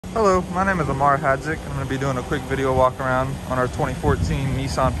Hello, my name is Amar Hadzik. I'm going to be doing a quick video walk around on our 2014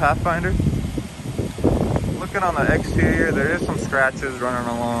 Nissan Pathfinder. Looking on the exterior, there is some scratches running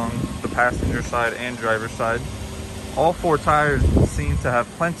along the passenger side and driver's side. All four tires seem to have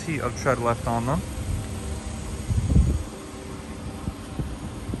plenty of tread left on them.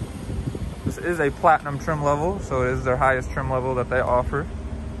 This is a platinum trim level, so it is their highest trim level that they offer.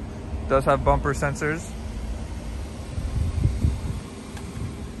 It does have bumper sensors.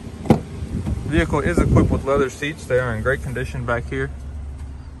 The vehicle is equipped with leather seats. They are in great condition back here,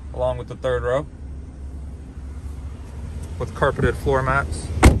 along with the third row, with carpeted floor mats.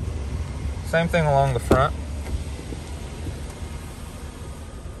 Same thing along the front.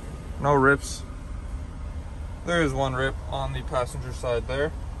 No rips. There is one rip on the passenger side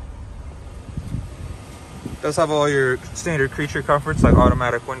there. It does have all your standard creature comforts like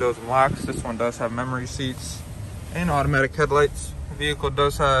automatic windows and locks. This one does have memory seats and automatic headlights. The vehicle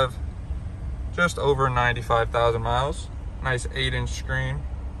does have just over 95,000 miles. Nice 8-inch screen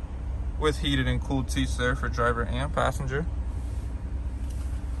with heated and cooled seats there for driver and passenger.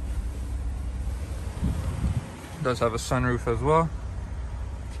 It does have a sunroof as well.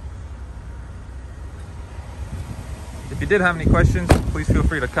 If you did have any questions, please feel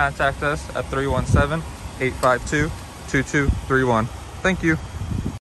free to contact us at 317-852-2231. Thank you.